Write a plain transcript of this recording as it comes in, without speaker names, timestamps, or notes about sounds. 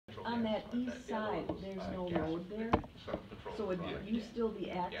on that east side, there's no road there, so would you still be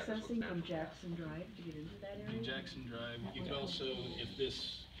accessing from Jackson Drive to get into that area? Jackson Drive. You could also, if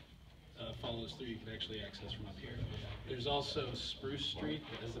this follows through, you could actually access from up here. There's also Spruce Street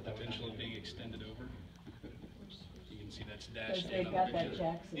that has the potential of being extended over. You can see that's dashed. Because they've got that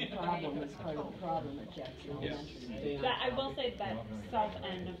Jackson problem as part of the problem at Jackson Elementary. I will say that south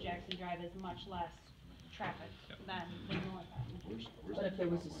end of Jackson Drive is much less traffic than the north end. But if there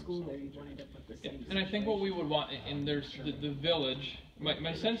was a school there, you'd wind up with the same. And I think what we would want, and there's the village,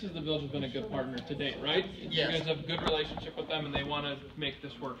 my sense is the village has been a good partner to date, right? Yes. You guys have a good relationship with them and they want to make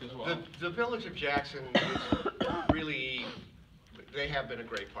this work as well. The village of Jackson is really, they have been a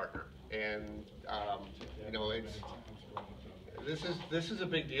great partner. And, you know, this is a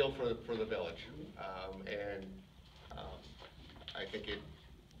big deal for the village. I think it,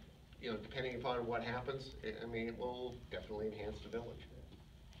 you know, depending upon what happens, I mean, it will definitely enhance the village.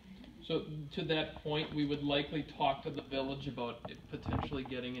 So to that point, we would likely talk to the village about potentially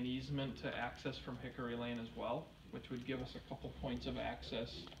getting an easement to access from Hickory Lane as well, which would give us a couple points of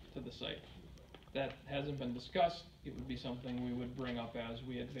access to the site. That hasn't been discussed. It would be something we would bring up as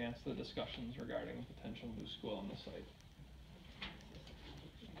we advance the discussions regarding a potential new school on the site.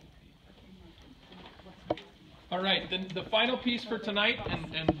 All right, then the final piece for tonight,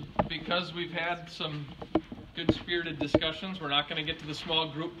 and because we've had some good-spirited discussions, we're not going to get to the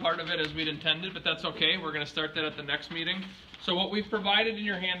small group part of it as we'd intended, but that's okay. We're going to start that at the next meeting. So what we've provided in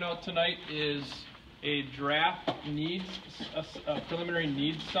your handout tonight is a draft needs, a preliminary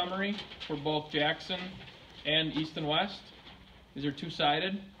needs summary for both Jackson and East and West. These are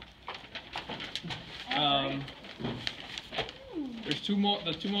two-sided.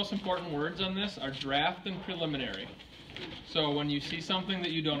 The two most important words on this are draft and preliminary. So when you see something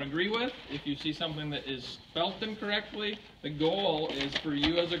that you don't agree with, if you see something that is spelt incorrectly, the goal is for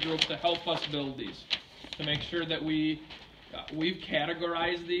you as a group to help us build these, to make sure that we've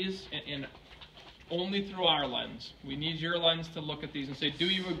categorized these in only through our lens. We need your lens to look at these and say, do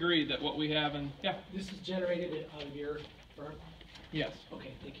you agree that what we have in, yeah? This is generated out of your firm? Yes.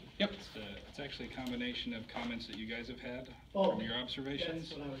 Okay, thank you. Yep. It's actually a combination of comments that you guys have had from your observations,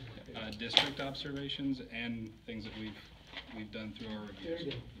 that's what I was district observations, and things that we've done through our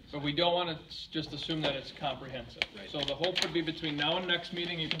reviews. But we don't want to just assume that it's comprehensive. Right. So the hope would be between now and next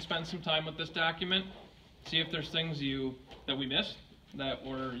meeting, you can spend some time with this document, see if there's things that we missed, that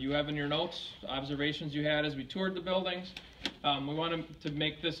you have in your notes, observations you had as we toured the buildings. We want to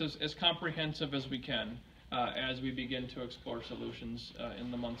make this as comprehensive as we can as we begin to explore solutions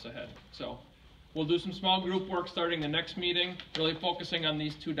in the months ahead. So we'll do some small group work starting the next meeting, really focusing on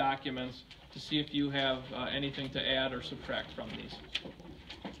these two documents to see if you have anything to add or subtract from these.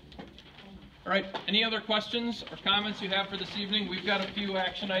 All right, any other questions or comments you have for this evening? We've got a few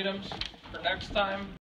action items for next time.